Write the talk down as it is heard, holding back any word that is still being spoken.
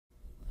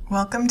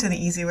Welcome to the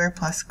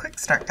EZwarePlus Quick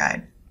Start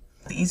Guide.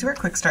 The EZware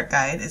Quick Start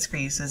Guide is for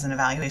use as an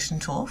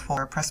evaluation tool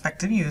for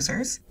prospective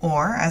users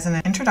or as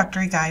an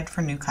introductory guide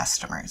for new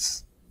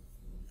customers.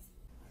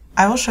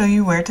 I will show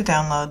you where to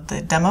download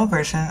the demo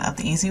version of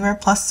the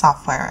EZwarePlus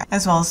software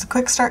as well as the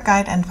Quick Start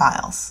Guide and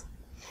files.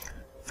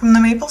 From the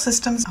Maple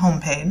Systems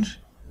homepage,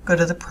 go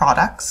to the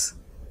Products,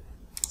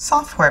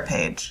 Software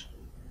page.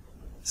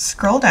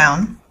 Scroll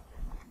down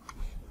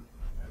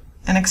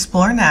and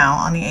explore now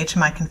on the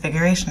HMI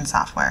configuration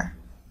software.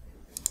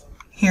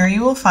 Here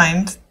you will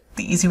find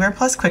the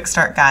EZwarePlus Quick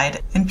Start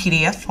Guide in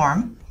PDF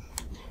form,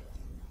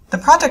 the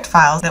project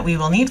files that we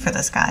will need for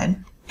this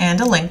guide, and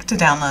a link to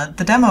download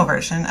the demo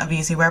version of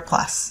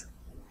EZwarePlus.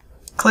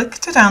 Click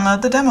to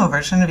download the demo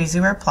version of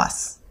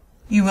EZwarePlus.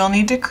 You will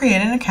need to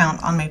create an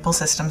account on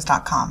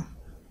maplesystems.com.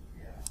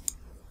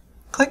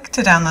 Click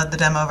to download the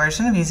demo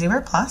version of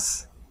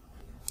EZwarePlus.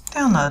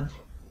 Download.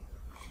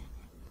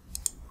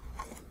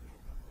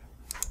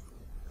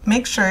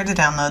 Make sure to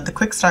download the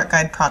Quick Start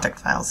Guide project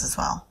files as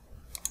well.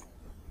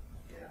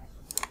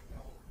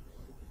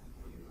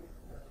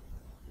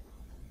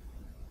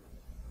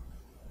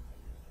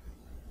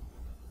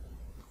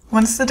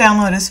 Once the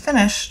download is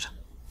finished,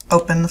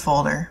 open the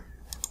folder.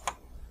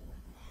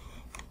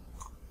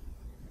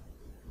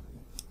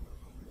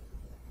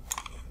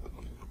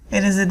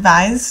 It is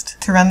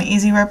advised to run the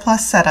EZwarePlus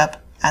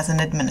setup as an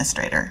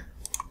administrator.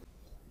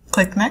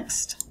 Click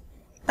Next.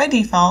 By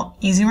default,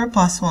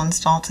 EZwarePlus will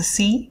install to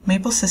C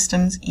Maple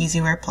Systems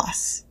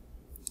EZwarePlus.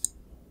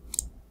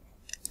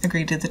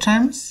 Agree to the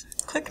terms,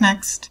 click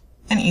Next,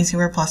 and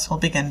EZwarePlus will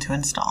begin to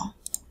install.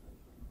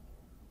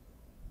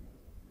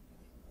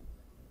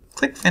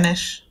 Click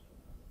Finish.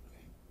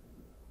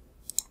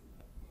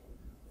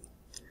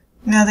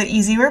 Now that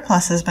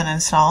EZwarePlus has been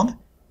installed,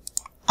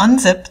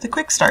 unzip the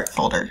Quick Start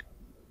folder.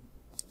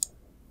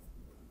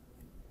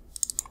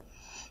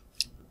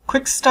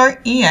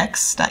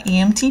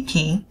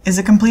 QuickStartEx.emtp is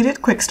a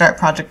completed Quick Start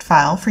project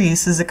file for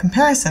use as a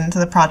comparison to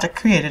the project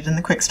created in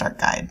the Quick Start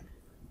Guide.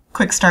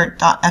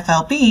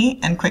 QuickStart.flb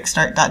and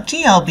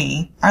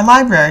QuickStart.glb are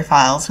library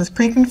files with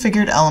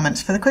pre-configured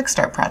elements for the Quick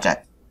Start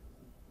project.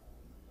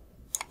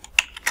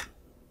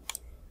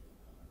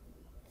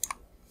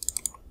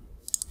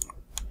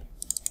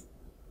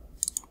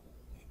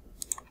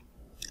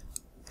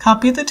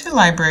 Copy the two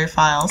library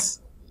files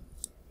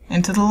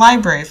into the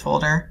library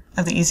folder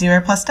of the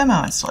EZwarePlus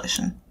demo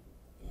installation.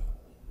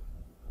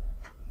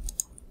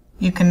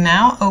 You can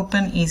now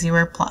open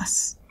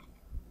EZwarePlus.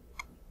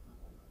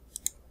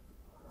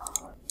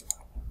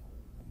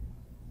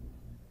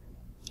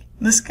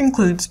 This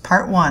concludes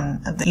part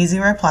 1 of the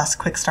EZwarePlus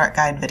Quick Start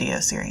Guide video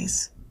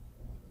series.